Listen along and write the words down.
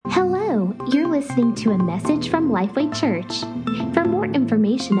You're listening to a message from Lifeway Church. For more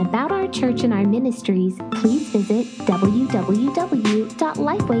information about our church and our ministries, please visit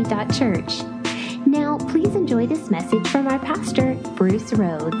www.lifeway.church. Now, please enjoy this message from our pastor, Bruce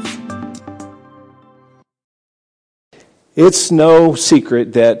Rhodes. It's no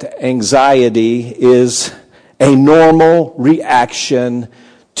secret that anxiety is a normal reaction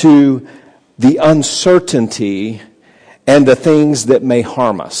to the uncertainty and the things that may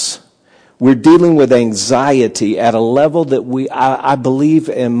harm us. We're dealing with anxiety at a level that I believe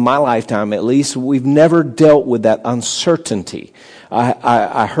in my lifetime at least, we've never dealt with that uncertainty.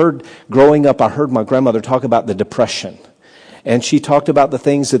 I heard, growing up, I heard my grandmother talk about the Depression. And she talked about the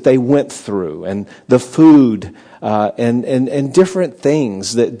things that they went through and the food and different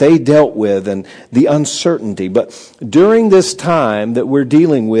things that they dealt with and the uncertainty. But during this time that we're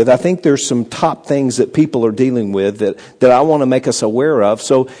dealing with, I think there's some top things that people are dealing with that I want to make us aware of.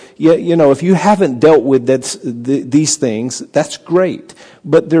 So, you know, if you haven't dealt with these things, that's great.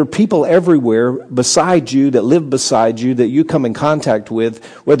 But there are people everywhere beside you that live beside you that you come in contact with,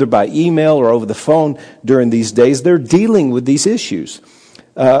 whether by email or over the phone during these days. They're dealing with these issues.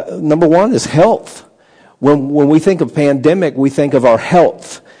 Number one is health. When we think of pandemic, we think of our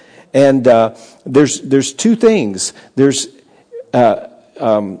health. And there's two things. There's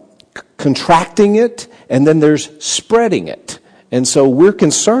contracting it, and then there's spreading it. And so we're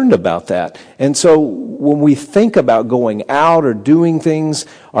concerned about that. And so when we think about going out or doing things,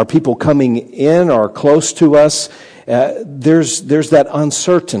 are people coming in or close to us, there's that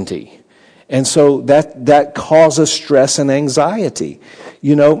uncertainty. And so that causes stress and anxiety.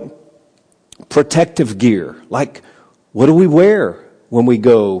 You know, protective gear, like what do we wear when we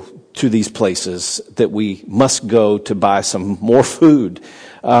go to these places that we must go to buy some more food?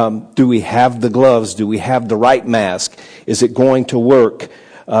 Do we have the gloves? Do we have the right mask? Is it going to work?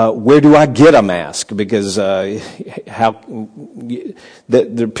 Where do I get a mask? Because the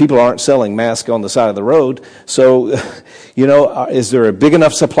people aren't selling masks on the side of the road. So, you know, is there a big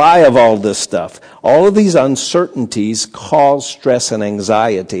enough supply of all this stuff? All of these uncertainties cause stress and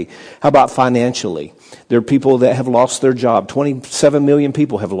anxiety. How about financially? There are people that have lost their job. 27 million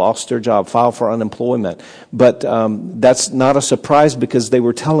people have lost their job, filed for unemployment. But that's not a surprise because they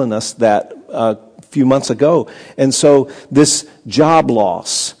were telling us that a few months ago. And so this job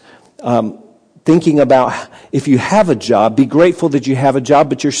loss, thinking about if you have a job, be grateful that you have a job,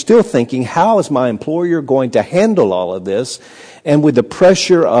 but you're still thinking, how is my employer going to handle all of this? And with the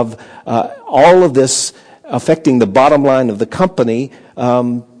pressure of all of this affecting the bottom line of the company,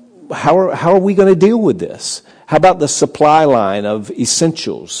 how are we going to deal with this? How about the supply line of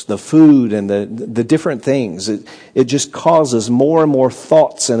essentials, the food and the different things? It just causes more and more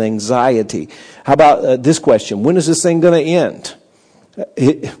thoughts and anxiety. How about this question? When is this thing going to end?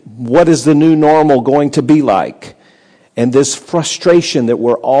 What is the new normal going to be like? And this frustration that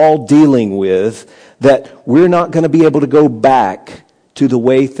we're all dealing with, that we're not going to be able to go back to the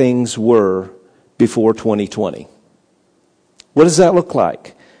way things were before 2020. What does that look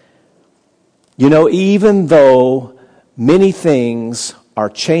like? You know, even though many things are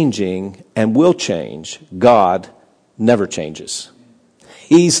changing and will change, God never changes.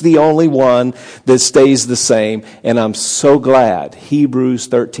 He's the only one that stays the same, and I'm so glad. Hebrews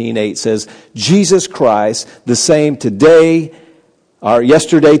 13:8 says, Jesus Christ, the same today, or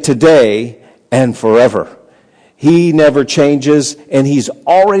yesterday, today, and forever. He never changes, and He's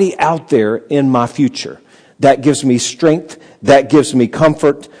already out there in my future. That gives me strength. That gives me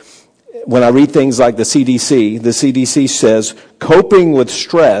comfort. When I read things like the CDC says, coping with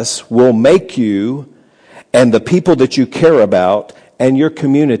stress will make you and the people that you care about and your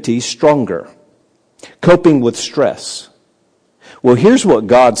community stronger. Coping with stress. Well, here's what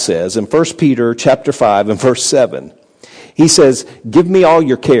God says in 1 Peter chapter 5 and verse 7. He says, give me all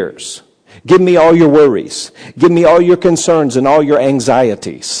your cares. Give me all your worries. Give me all your concerns and all your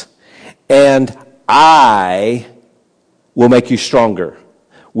anxieties. And I will make you stronger.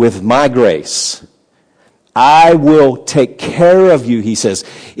 With my grace, I will take care of you, he says.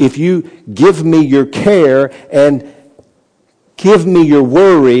 If you give me your care and give me your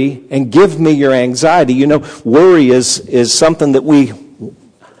worry and give me your anxiety. You know, worry is something that we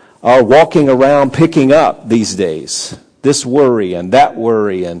are walking around picking up these days. This worry and that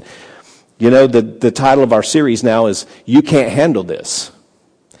worry. And, you know, the title of our series now is You Can't Handle This.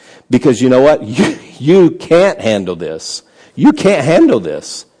 Because you know what? You can't handle this. You can't handle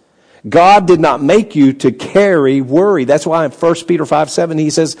this. God did not make you to carry worry. That's why in 1 Peter 5:7 he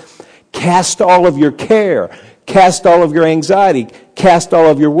says, cast all of your care, cast all of your anxiety, cast all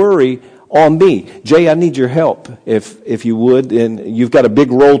of your worry on me. Jay, I need your help, if you would. And you've got a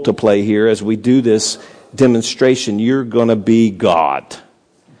big role to play here as we do this demonstration. You're going to be God.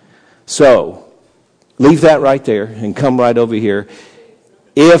 So, leave that right there and come right over here.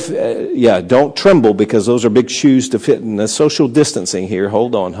 Don't tremble because those are big shoes to fit in the social distancing here.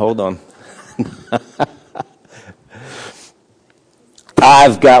 Hold on.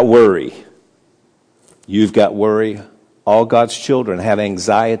 I've got worry. You've got worry. All God's children have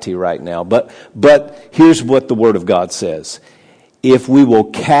anxiety right now. But here's what the Word of God says. If we will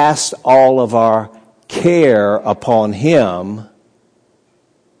cast all of our care upon Him,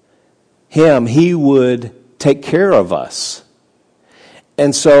 He would take care of us.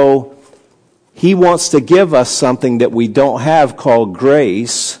 And so He wants to give us something that we don't have called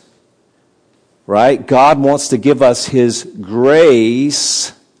grace. Right? God wants to give us His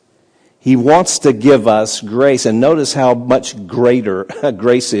grace. He wants to give us grace. And notice how much greater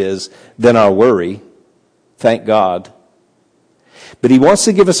grace is than our worry. Thank God. But He wants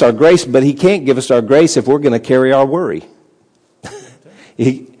to give us our grace, but He can't give us our grace if we're going to carry our worry.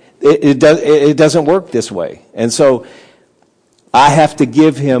 It doesn't work this way. And so I have to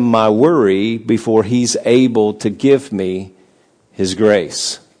give Him my worry before He's able to give me His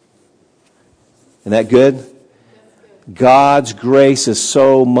grace. Isn't that good? God's grace is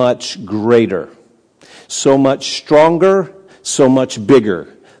so much greater, so much stronger, so much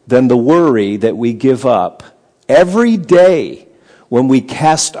bigger than the worry that we give up every day when we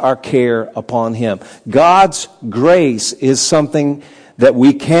cast our care upon Him. God's grace is something that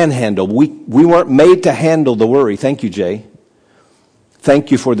we can handle. We weren't made to handle the worry. Thank you, Jay. Thank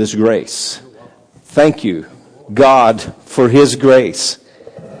you for this grace. Thank you, God, for His grace.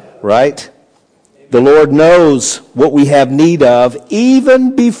 Right? The Lord knows what we have need of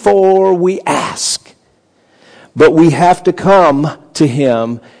even before we ask. But we have to come to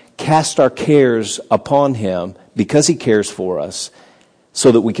Him, cast our cares upon Him because He cares for us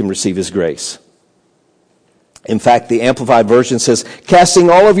so that we can receive His grace. In fact, the Amplified Version says, casting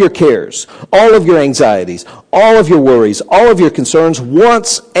all of your cares, all of your anxieties, all of your worries, all of your concerns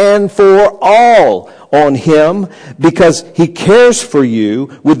once and for all on Him because He cares for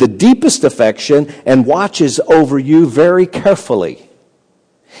you with the deepest affection and watches over you very carefully.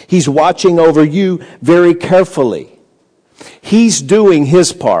 He's watching over you very carefully. He's doing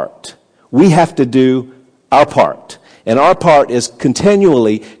His part. We have to do our part. And our part is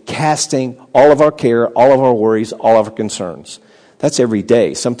continually casting all of our care, all of our worries, all of our concerns. That's every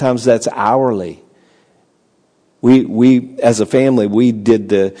day. Sometimes that's hourly. We as a family, we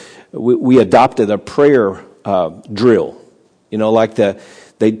adopted a prayer drill. You know, like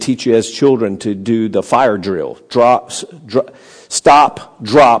they teach you as children to do the fire drill. Stop,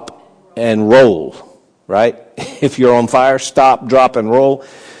 drop, and roll. Right? If you're on fire, stop, drop, and roll.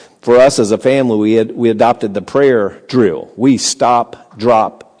 For us as a family, we adopted the prayer drill. We stop,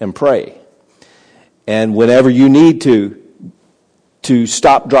 drop, and pray. And whenever you need to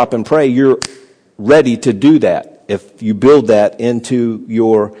stop, drop, and pray, you're ready to do that if you build that into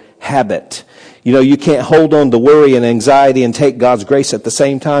your habit. You know, you can't hold on to worry and anxiety and take God's grace at the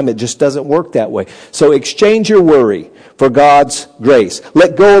same time. It just doesn't work that way. So exchange your worry for God's grace.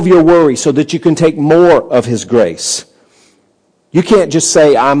 Let go of your worry so that you can take more of His grace. You can't just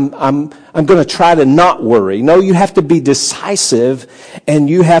say, I'm going to try to not worry. No, you have to be decisive and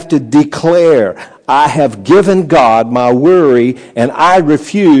you have to declare, I have given God my worry and I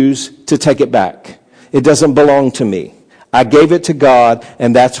refuse to take it back. It doesn't belong to me. I gave it to God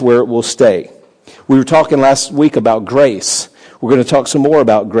and that's where it will stay. We were talking last week about grace. We're going to talk some more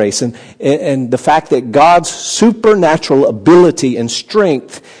about grace and the fact that God's supernatural ability and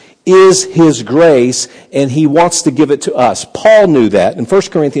strength is His grace, and He wants to give it to us. Paul knew that. In 1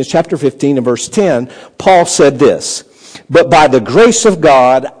 Corinthians chapter 15 and verse 10, Paul said this, but by the grace of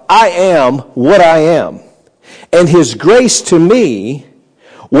God, I am what I am. And His grace to me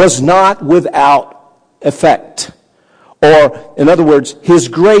was not without effect. Or, in other words, His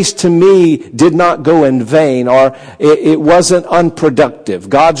grace to me did not go in vain, or it wasn't unproductive.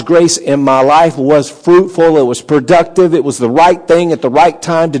 God's grace in my life was fruitful, it was productive, it was the right thing at the right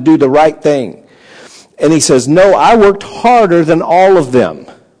time to do the right thing. And he says, no, I worked harder than all of them.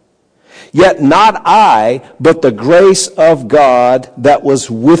 Yet not I, but the grace of God that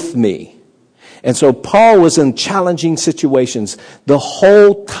was with me. And so Paul was in challenging situations the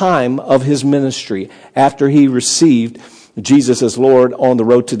whole time of his ministry after he received Jesus as Lord on the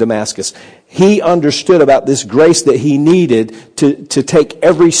road to Damascus. He understood about this grace that he needed to take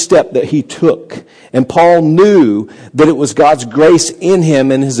every step that he took. And Paul knew that it was God's grace in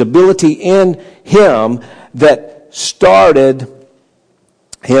him and His ability in him that started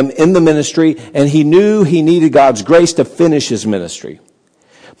him in the ministry, and he knew he needed God's grace to finish his ministry.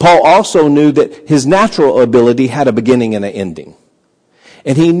 Paul also knew that his natural ability had a beginning and an ending.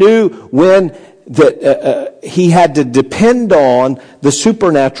 And he knew when that he had to depend on the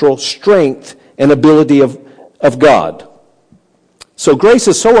supernatural strength and ability of God. So grace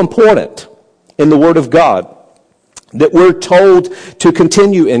is so important in the Word of God that we're told to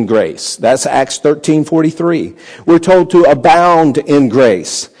continue in grace. That's Acts 13:43. We're told to abound in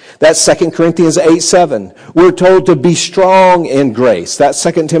grace. That's 2 Corinthians 8:7. We're told to be strong in grace. That's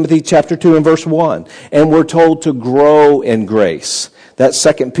 2 Timothy chapter 2 and verse 1. And we're told to grow in grace. That's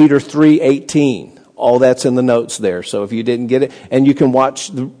 2 Peter 3:18. All that's in the notes there. So if you didn't get it, and you can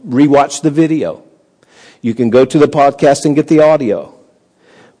rewatch the video. You can go to the podcast and get the audio.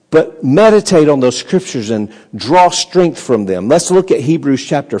 But meditate on those scriptures and draw strength from them. Let's look at Hebrews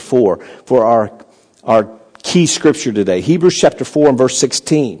chapter 4 for our key scripture today. Hebrews chapter 4 and verse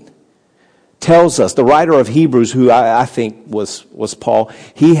 16 tells us, the writer of Hebrews, who I think was Paul,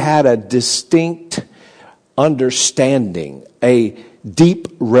 he had a distinct understanding, a deep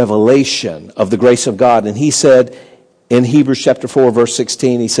revelation of the grace of God. And he said in Hebrews chapter 4 verse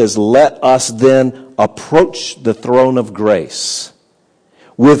 16, he says, "Let us then approach the throne of grace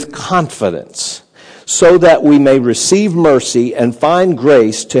with confidence, so that we may receive mercy and find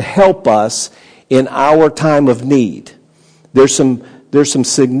grace to help us in our time of need." There's some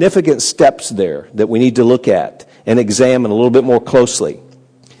significant steps there that we need to look at and examine a little bit more closely.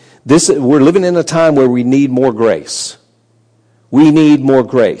 We're living in a time where we need more grace. We need more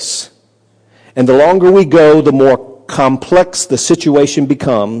grace. And the longer we go, the more complex the situation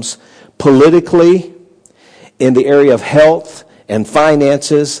becomes politically, in the area of health and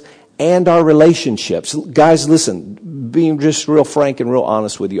finances, and our relationships. Guys, listen, being just real frank and real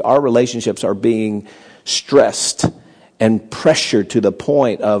honest with you, our relationships are being stressed and pressured to the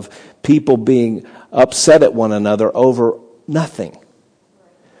point of people being upset at one another over nothing.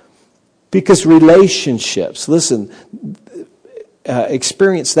 Because relationships, listen,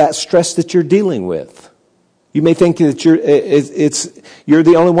 experience that stress that you're dealing with. You may think that you're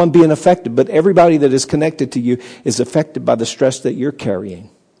the only one being affected, but everybody that is connected to you is affected by the stress that you're carrying.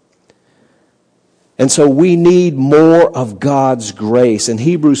 And so we need more of God's grace. And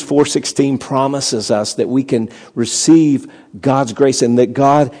Hebrews 4:16 promises us that we can receive God's grace and that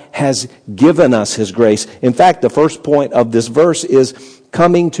God has given us His grace. In fact, the first point of this verse is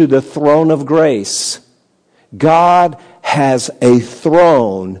coming to the throne of grace. God has a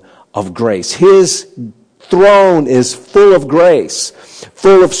throne of grace. His throne is full of grace,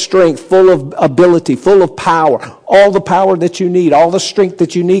 full of strength, full of ability, full of power. All the power that you need, all the strength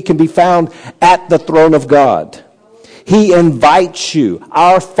that you need can be found at the throne of God. He invites you,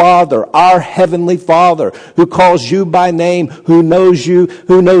 our Father, our Heavenly Father, who calls you by name, who knows you,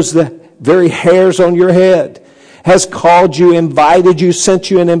 who knows the very hairs on your head, has called you, invited you, sent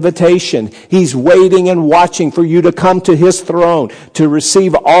you an invitation. He's waiting and watching for you to come to His throne to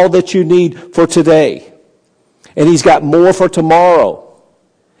receive all that you need for today. And He's got more for tomorrow.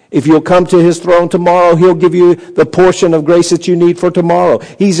 If you'll come to His throne tomorrow, He'll give you the portion of grace that you need for tomorrow.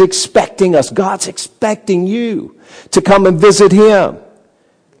 He's expecting us. God's expecting you to come and visit Him.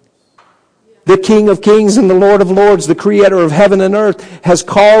 The King of Kings and the Lord of Lords, the Creator of heaven and earth, has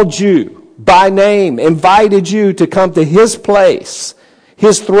called you by name, invited you to come to His place,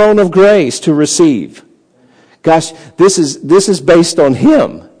 His throne of grace to receive. Gosh, this is based on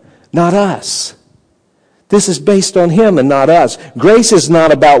Him, not us. This is based on Him and not us. Grace is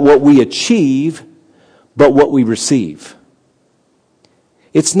not about what we achieve, but what we receive.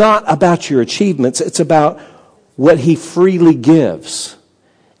 It's not about your achievements. It's about what He freely gives.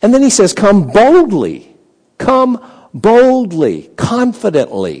 And then He says, come boldly,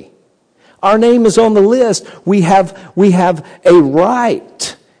 confidently. Our name is on the list. We have a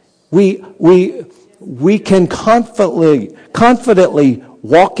right. We can confidently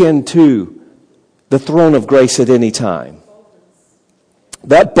walk into the throne of grace at any time.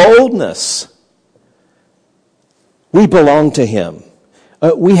 That boldness, we belong to Him.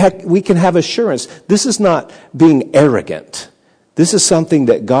 We can have assurance. This is not being arrogant. This is something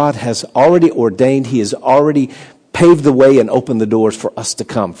that God has already ordained. He has already paved the way and opened the doors for us to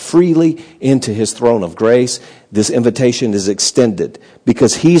come freely into His throne of grace. This invitation is extended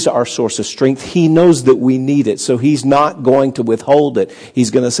because He's our source of strength. He knows that we need it, so He's not going to withhold it.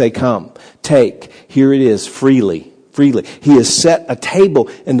 He's going to say, come, take, here it is, freely. He has set a table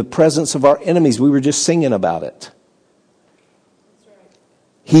in the presence of our enemies. We were just singing about it.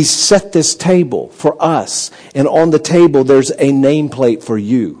 He's set this table for us, and on the table there's a nameplate for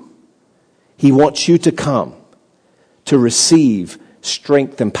you. He wants you to come to receive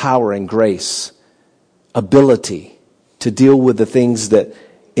strength and power and grace, ability to deal with the things that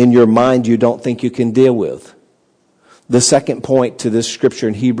in your mind you don't think you can deal with. The second point to this scripture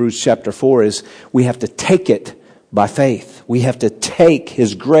in Hebrews chapter 4 is we have to take it by faith. We have to take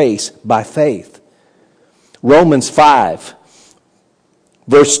His grace by faith. Romans 5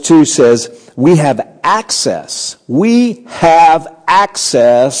 verse 2 says, we have access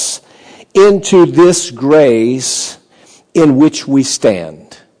into this grace in which we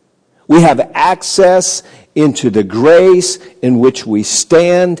stand. We have access into the grace in which we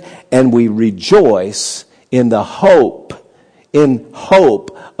stand, and we rejoice in hope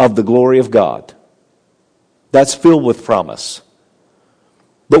of the glory of God. That's filled with promise.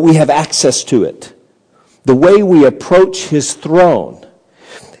 But we have access to it. The way we approach His throne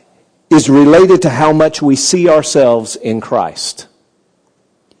is related to how much we see ourselves in Christ.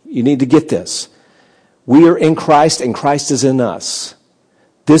 You need to get this. We are in Christ and Christ is in us.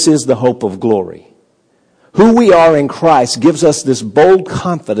 This is the hope of glory. Who we are in Christ gives us this bold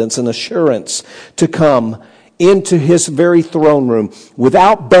confidence and assurance to come into His very throne room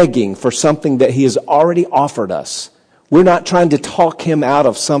without begging for something that He has already offered us. We're not trying to talk Him out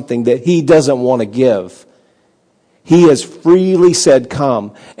of something that He doesn't want to give. He has freely said,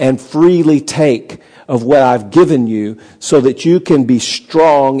 come and freely take of what I've given you so that you can be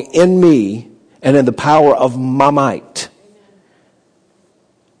strong in me and in the power of my might.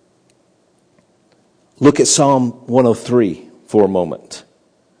 Look at Psalm 103 for a moment.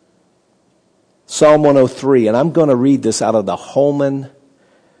 Psalm 103, and I'm going to read this out of the Holman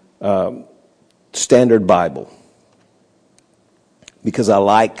Standard Bible because I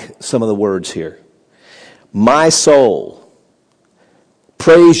like some of the words here. My soul,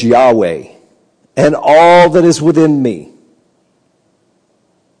 praise Yahweh and all that is within me.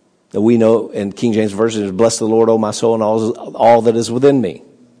 Now we know in King James Version, bless the Lord, O my soul, and all that is within me.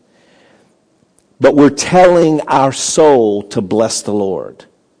 But we're telling our soul to bless the Lord.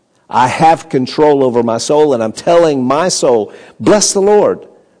 I have control over my soul, and I'm telling my soul, bless the Lord,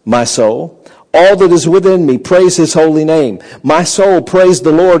 my soul. All that is within me, praise His holy name. My soul, praise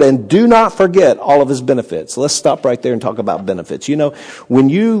the Lord, and do not forget all of His benefits. Let's stop right there and talk about benefits. You know, when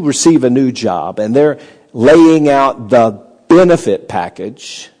you receive a new job and they're laying out the benefit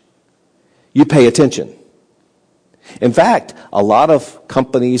package, you pay attention. In fact, a lot of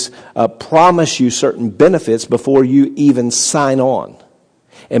companies promise you certain benefits before you even sign on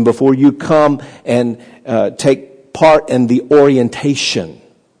and before you come and take part in the orientation.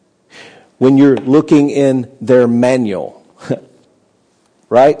 When you're looking in their manual,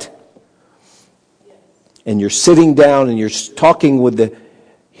 right? And you're sitting down and you're talking with the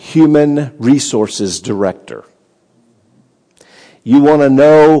human resources director. You want to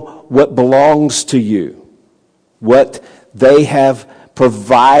know what belongs to you, what they have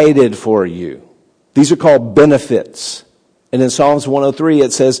provided for you. These are called benefits. And in Psalms 103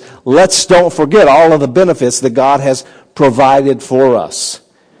 it says, let's don't forget all of the benefits that God has provided for us.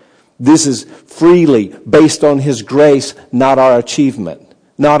 This is freely based on His grace, not our achievement,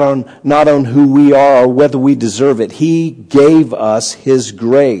 not on who we are or whether we deserve it. He gave us His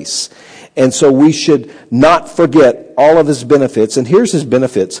grace. And so we should not forget all of His benefits. And here's His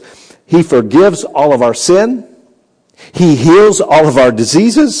benefits. He forgives all of our sin. He heals all of our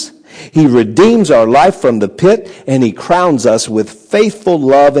diseases. He redeems our life from the pit, and He crowns us with faithful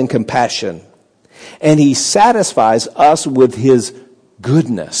love and compassion. And He satisfies us with His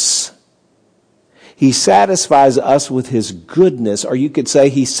goodness. He satisfies us with His goodness, or you could say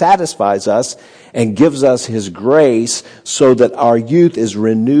He satisfies us and gives us His grace so that our youth is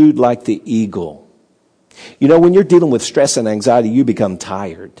renewed like the eagle. You know, when you're dealing with stress and anxiety, you become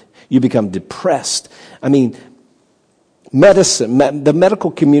tired. You become depressed. I mean, the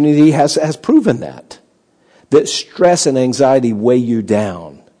medical community has proven that stress and anxiety weigh you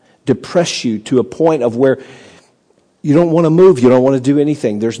down, depress you to a point of where you don't want to move. You don't want to do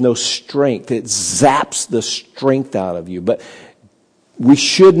anything. There's no strength. It zaps the strength out of you. But we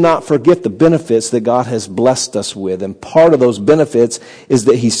should not forget the benefits that God has blessed us with. And part of those benefits is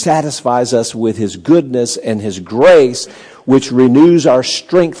that He satisfies us with His goodness and His grace, which renews our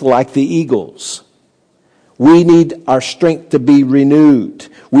strength like the eagles. We need our strength to be renewed.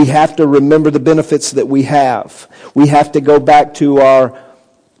 We have to remember the benefits that we have. We have to go back to our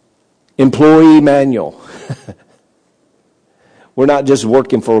employee manual. We're not just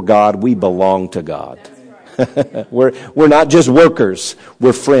working for God, we belong to God. We're not just workers,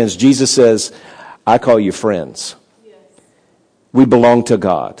 we're friends. Jesus says, I call you friends. We belong to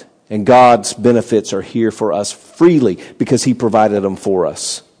God. And God's benefits are here for us freely because He provided them for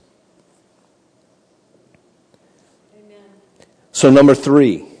us. So number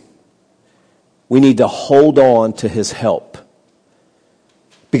 3, we need to hold on to his help.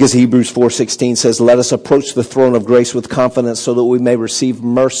 Because Hebrews 4:16 says, let us approach the throne of grace with confidence so that we may receive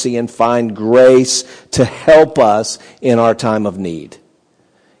mercy and find grace to help us in our time of need.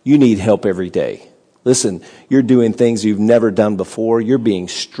 You need help every day. Listen, you're doing things you've never done before. You're being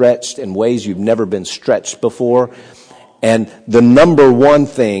stretched in ways you've never been stretched before. And the number one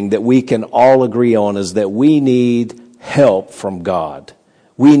thing that we can all agree on is that we need help from God.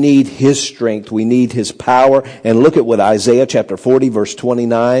 We need his strength. We need his power. And look at what Isaiah chapter 40 verse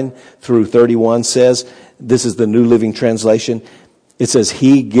 29 through 31 says. This is the New Living Translation. It says,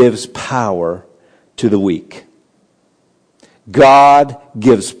 he gives power to the weak. God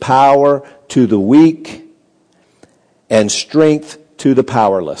gives power to the weak and strength to the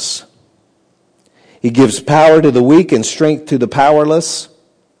powerless. He gives power to the weak and strength to the powerless.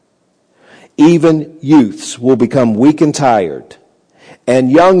 Even youths will become weak and tired, and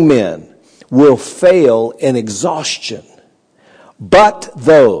young men will fail in exhaustion. But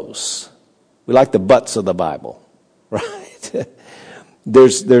those, we like the buts of the Bible, right?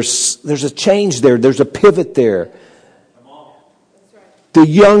 There's a change there. There's a pivot there. The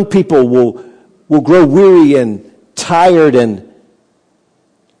young people will grow weary and tired,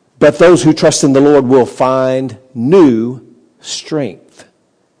 but those who trust in the Lord will find new strength.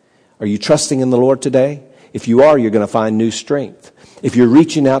 Are you trusting in the Lord today? If you are, you're going to find new strength. If you're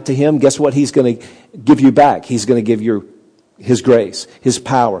reaching out to him, guess what he's going to give you back? He's going to give you his grace, his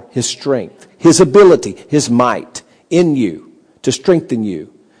power, his strength, his ability, his might in you to strengthen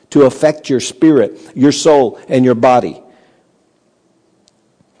you, to affect your spirit, your soul, and your body.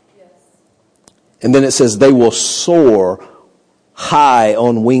 And then it says they will soar high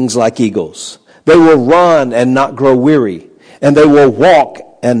on wings like eagles. They will run and not grow weary. And they will walk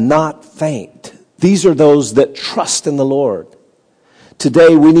and not faint. These are those that trust in the Lord.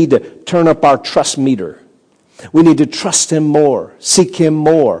 Today we need to turn up our trust meter. We need to trust him more, seek him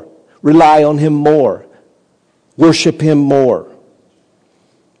more, rely on him more, worship him more.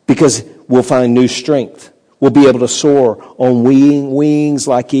 Because we'll find new strength. We'll be able to soar on wings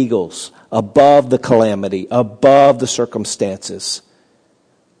like eagles, above the calamity, above the circumstances.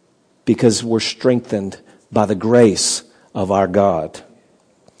 Because we're strengthened by the grace of our God.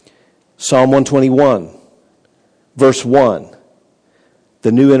 Psalm 121, verse 1.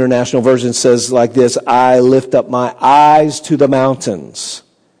 The New International Version says like this, I lift up my eyes to the mountains.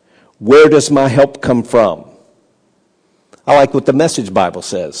 Where does my help come from? I like what the Message Bible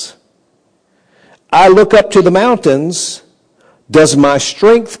says. I look up to the mountains. Does my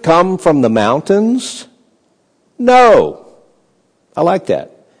strength come from the mountains? No. I like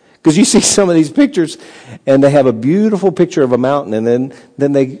that. Because you see some of these pictures, and they have a beautiful picture of a mountain, and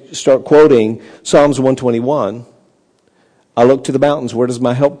then they start quoting Psalms 121. I look to the mountains. Where does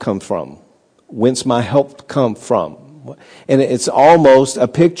my help come from? Whence my help come from? And it's almost a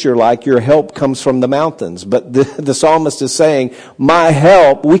picture like your help comes from the mountains. But the psalmist is saying, my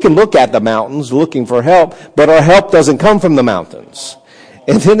help, we can look at the mountains looking for help, but our help doesn't come from the mountains.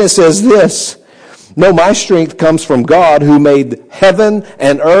 And then it says this, no, my strength comes from God who made heaven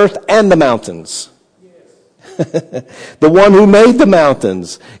and earth and the mountains. The one who made the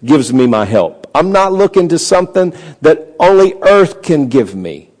mountains gives me my help. I'm not looking to something that only earth can give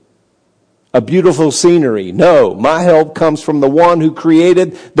me. A beautiful scenery. No, my help comes from the one who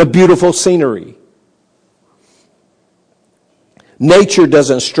created the beautiful scenery. Nature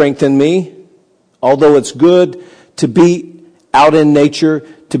doesn't strengthen me, although it's good to be out in nature,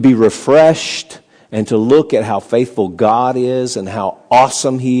 to be refreshed, and to look at how faithful God is and how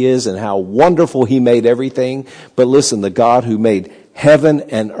awesome he is and how wonderful he made everything. But listen, the God who made heaven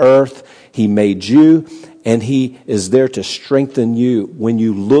and earth, he made you, and he is there to strengthen you when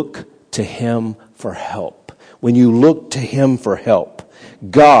you look to him for help. When you look to him for help.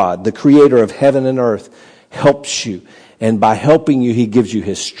 God, the creator of heaven and earth, helps you. And by helping you, he gives you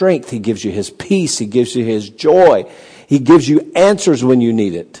his strength. He gives you his peace. He gives you his joy. He gives you answers when you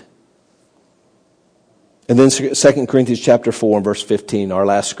need it. And then 2 Corinthians chapter 4 and verse 15, our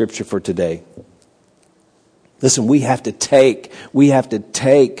last scripture for today. Listen, we have to take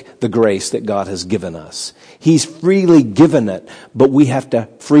the grace that God has given us. He's freely given it, but we have to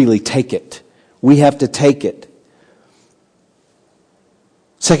freely take it. We have to take it.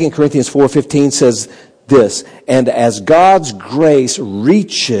 2 Corinthians 4:15 says this, and as God's grace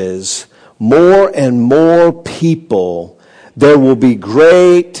reaches more and more people, there will be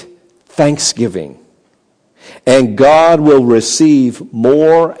great thanksgiving. And God will receive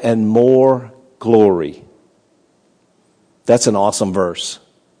more and more glory. That's an awesome verse.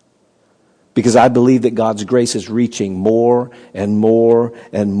 Because I believe that God's grace is reaching more and more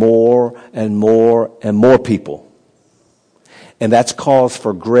and more and more and more people. And that's cause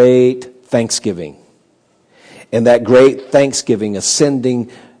for great thanksgiving. And that great thanksgiving ascending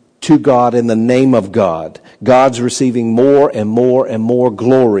to God in the name of God. God's receiving more and more and more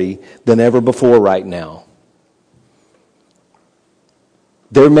glory than ever before right now.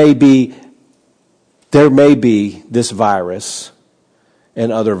 There may be this virus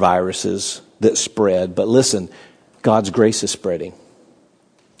and other viruses that spread. But listen, God's grace is spreading.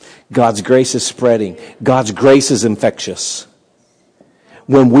 God's grace is spreading. God's grace is infectious.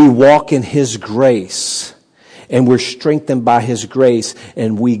 When we walk in His grace and we're strengthened by His grace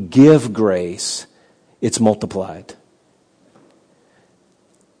and we give grace, it's multiplied.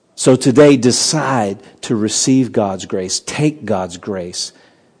 So today, decide to receive God's grace. Take God's grace.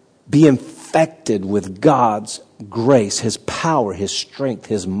 Be infected with God's grace, His power, His strength,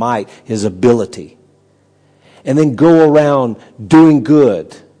 His might, His ability. And then go around doing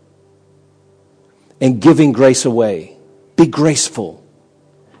good and giving grace away. Be graceful.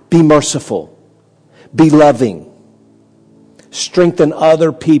 Be merciful. Be loving. Strengthen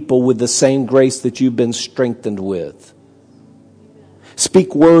other people with the same grace that you've been strengthened with.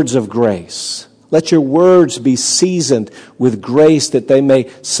 Speak words of grace. Let your words be seasoned with grace that they may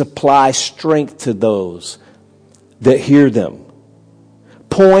supply strength to those that hear them.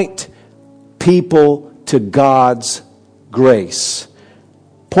 Point people to God's grace.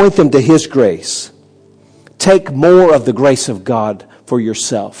 Point them to His grace. Take more of the grace of God for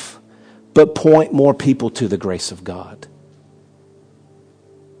yourself, but point more people to the grace of God.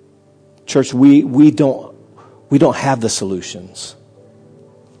 Church, we don't have the solutions,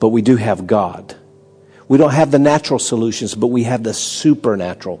 but we do have God. We don't have the natural solutions, but we have the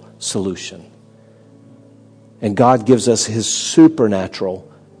supernatural solution. And God gives us His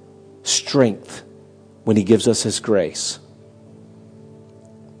supernatural strength when He gives us His grace.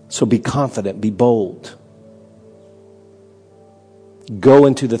 So be confident, be bold. Go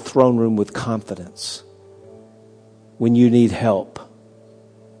into the throne room with confidence. When you need help,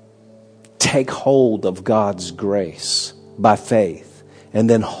 take hold of God's grace by faith and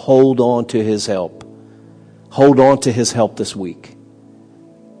then hold on to His help. Hold on to His help this week.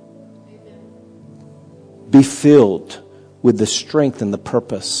 Be filled with the strength and the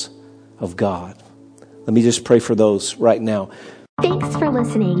purpose of God. Let me just pray for those right now. Thanks for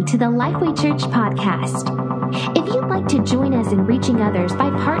listening to the Lifeway Church podcast. If you'd like to join us in reaching others by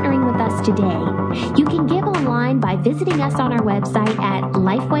partnering with us today, you can give online by visiting us on our website at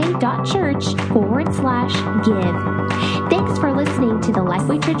lifeway.church/give. Thanks for listening to the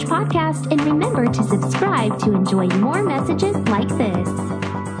Lifeway Church podcast, and remember to subscribe to enjoy more messages like this.